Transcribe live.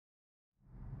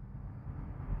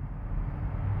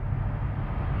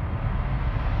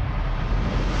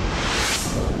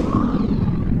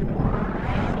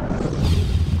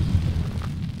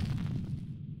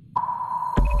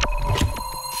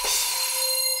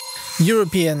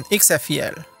European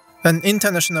XFEL, an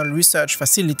international research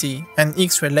facility and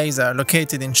X-ray laser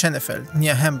located in Schenefeld,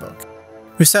 near Hamburg.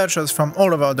 Researchers from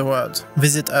all over the world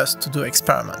visit us to do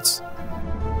experiments.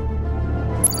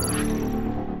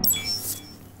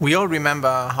 We all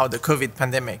remember how the COVID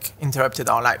pandemic interrupted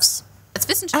our lives.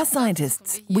 As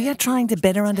scientists, we are trying to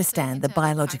better understand the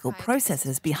biological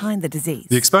processes behind the disease.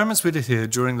 The experiments we did here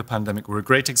during the pandemic were a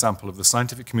great example of the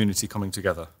scientific community coming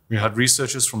together. We had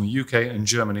researchers from the UK and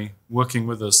Germany working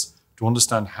with us to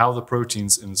understand how the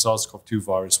proteins in the SARS-CoV-2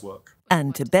 virus work.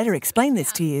 And to better explain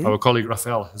this to you, our colleague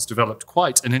Raphael has developed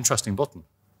quite an interesting button.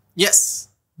 Yes,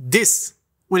 this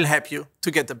will help you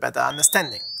to get a better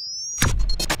understanding.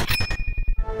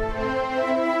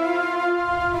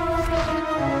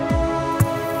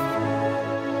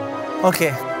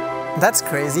 Okay, that's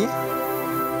crazy.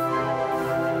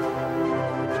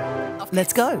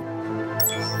 Let's go.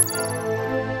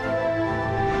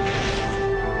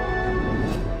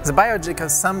 The biological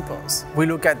samples we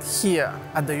look at here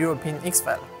at the European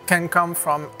XFEL can come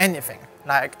from anything,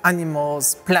 like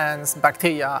animals, plants,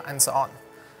 bacteria, and so on.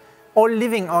 All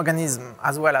living organisms,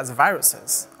 as well as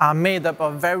viruses, are made up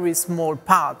of very small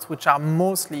parts which are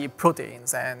mostly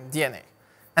proteins and DNA.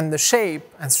 And the shape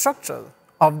and structure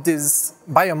of these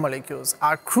biomolecules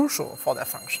are crucial for their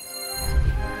function.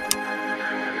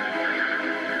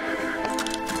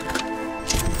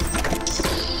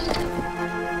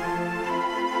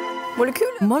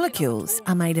 Molecules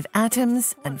are made of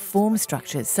atoms and form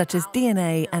structures such as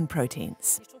DNA and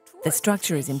proteins. The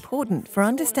structure is important for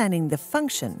understanding the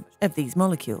function of these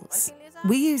molecules.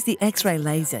 We use the X-ray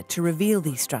laser to reveal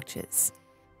these structures.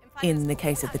 In the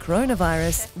case of the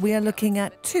coronavirus, we are looking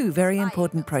at two very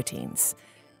important proteins,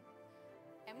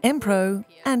 MPRO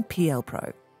and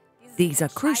PLPRO. These are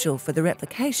crucial for the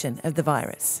replication of the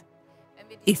virus.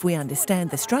 If we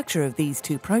understand the structure of these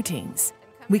two proteins,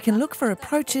 we can look for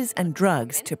approaches and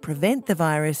drugs to prevent the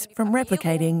virus from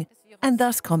replicating and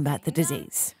thus combat the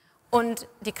disease. Und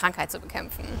die Krankheit zu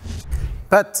bekämpfen.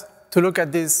 But to look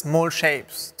at these small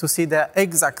shapes, to see their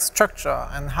exact structure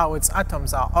and how its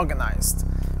atoms are organized,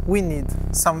 we need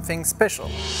something special.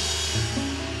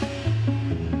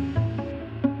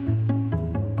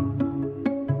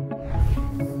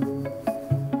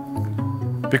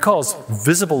 Because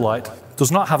visible light does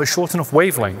not have a short enough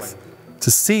wavelength to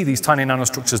see these tiny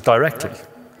nanostructures directly.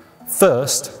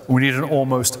 First, we need an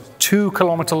almost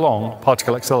 2-kilometer long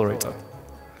particle accelerator.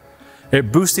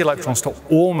 It boosts the electrons to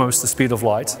almost the speed of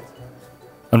light,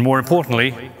 and more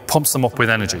importantly, pumps them up with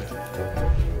energy.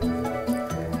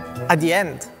 At the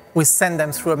end, we send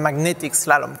them through a magnetic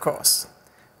slalom course.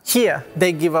 Here,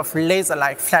 they give off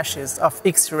laser-like flashes of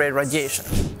X-ray radiation,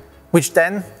 which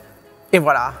then, et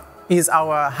voilà, is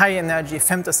our high-energy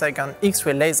femtosecond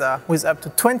X-ray laser with up to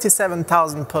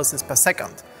 27,000 pulses per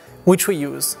second, which we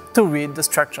use to read the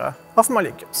structure of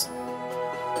molecules.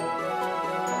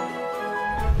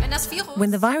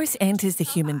 When the virus enters the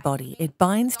human body, it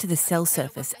binds to the cell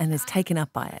surface and is taken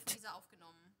up by it.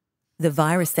 The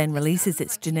virus then releases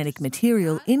its genetic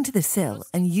material into the cell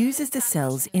and uses the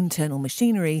cell's internal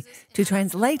machinery to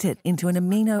translate it into an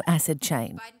amino acid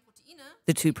chain.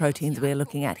 The two proteins we're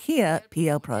looking at here,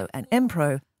 PLPRO and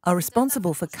MPRO, are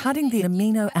responsible for cutting the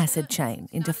amino acid chain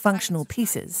into functional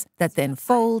pieces that then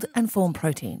fold and form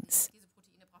proteins.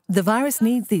 The virus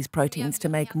needs these proteins to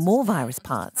make more virus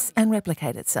parts and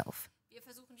replicate itself.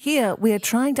 Here, we are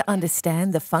trying to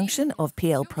understand the function of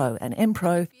PLPRO and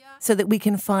MPRO so that we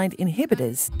can find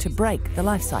inhibitors to break the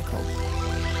life cycle.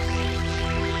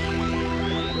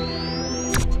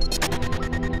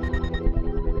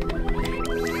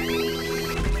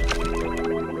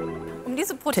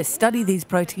 To study these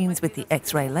proteins with the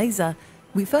X-ray laser,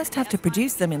 we first have to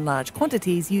produce them in large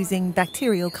quantities using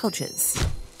bacterial cultures.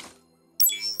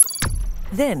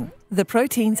 Then, the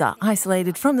proteins are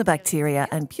isolated from the bacteria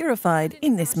and purified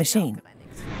in this machine.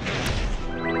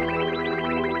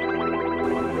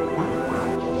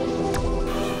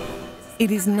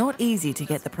 It is not easy to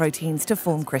get the proteins to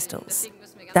form crystals.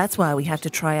 That's why we have to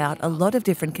try out a lot of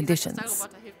different conditions.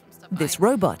 This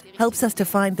robot helps us to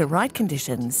find the right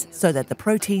conditions so that the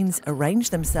proteins arrange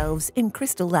themselves in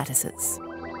crystal lattices.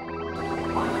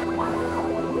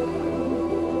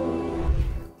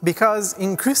 Because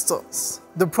in crystals,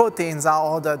 the proteins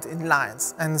are ordered in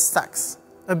lines and stacks,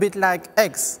 a bit like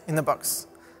eggs in a box.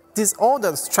 This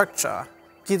ordered structure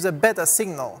gives a better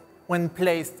signal when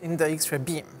placed in the X-ray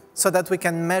beam, so that we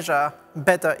can measure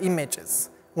better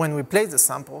images when we place the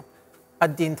sample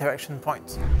at the interaction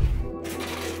point.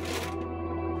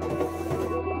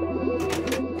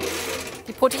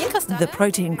 The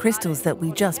protein crystals that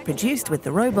we just produced with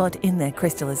the robot in their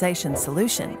crystallization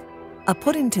solution are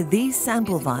put into these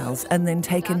sample vials and then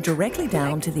taken directly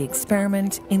down to the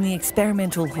experiment in the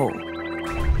experimental hall.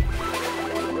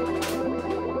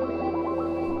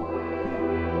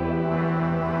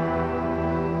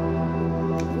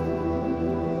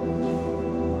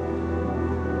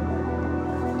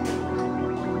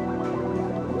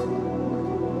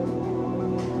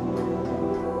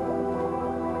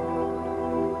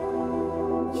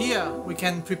 Here we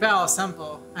can prepare our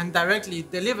sample and directly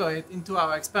deliver it into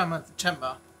our experimental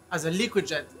chamber as a liquid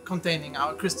jet containing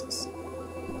our crystals.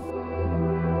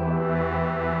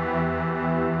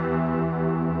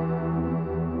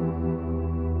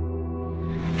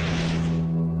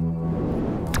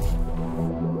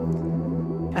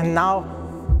 And now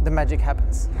the magic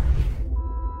happens.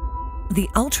 The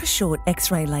ultra-short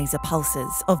X-ray laser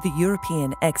pulses of the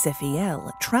European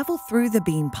XFEL travel through the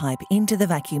beam pipe into the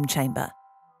vacuum chamber,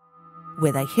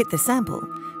 where they hit the sample,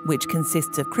 which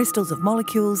consists of crystals of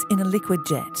molecules in a liquid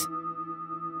jet.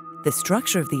 The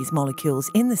structure of these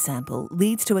molecules in the sample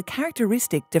leads to a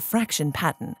characteristic diffraction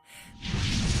pattern,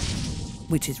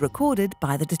 which is recorded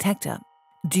by the detector.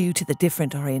 Due to the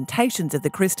different orientations of the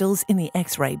crystals in the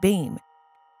X-ray beam,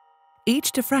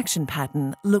 each diffraction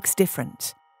pattern looks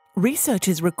different.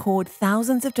 Researchers record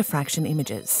thousands of diffraction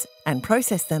images and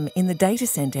process them in the data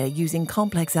centre using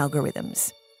complex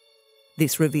algorithms.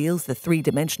 This reveals the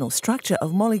three-dimensional structure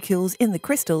of molecules in the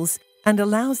crystals and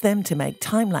allows them to make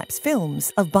time-lapse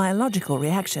films of biological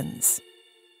reactions.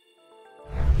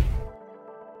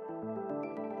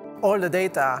 All the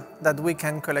data that we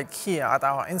can collect here at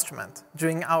our instrument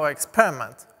during our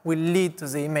experiment will lead to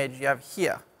the image you have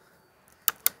here,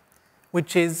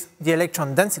 which is the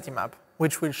electron density map,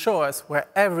 which will show us where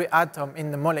every atom in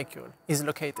the molecule is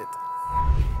located.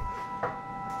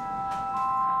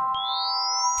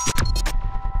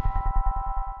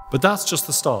 But that's just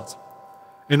the start.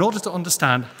 In order to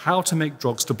understand how to make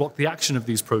drugs to block the action of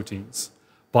these proteins,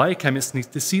 biochemists need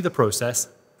to see the process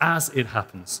as it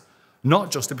happens,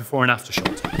 not just a before and after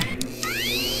shot.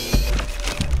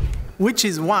 Which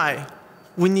is why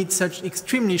we need such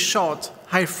extremely short,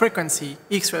 high-frequency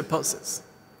X-ray pulses.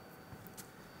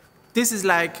 This is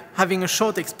like having a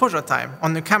short exposure time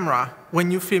on the camera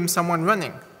when you film someone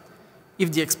running.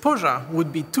 If the exposure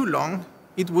would be too long,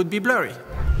 it would be blurry.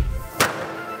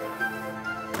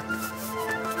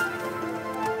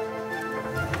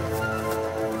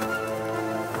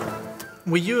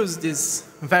 We use these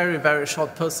very, very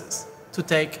short pulses to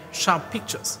take sharp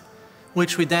pictures,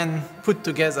 which we then put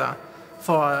together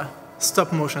for a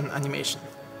stop-motion animation.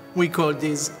 We call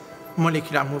these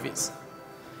molecular movies.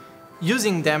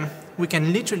 Using them, we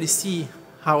can literally see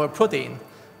how a protein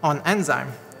or an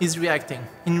enzyme is reacting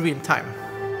in real time.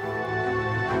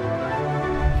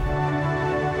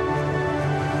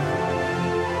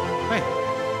 Hey.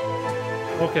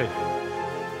 Okay.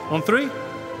 On three?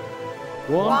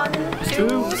 One,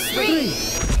 two, three.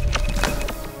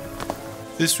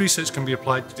 This research can be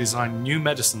applied to design new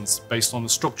medicines based on the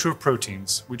structure of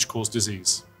proteins which cause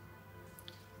disease.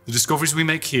 The discoveries we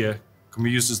make here can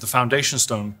be used as the foundation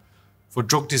stone for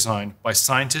drug design by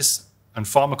scientists and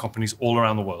pharma companies all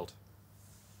around the world.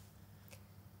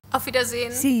 Auf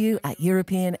Wiedersehen. See you at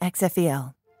European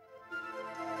XFEL.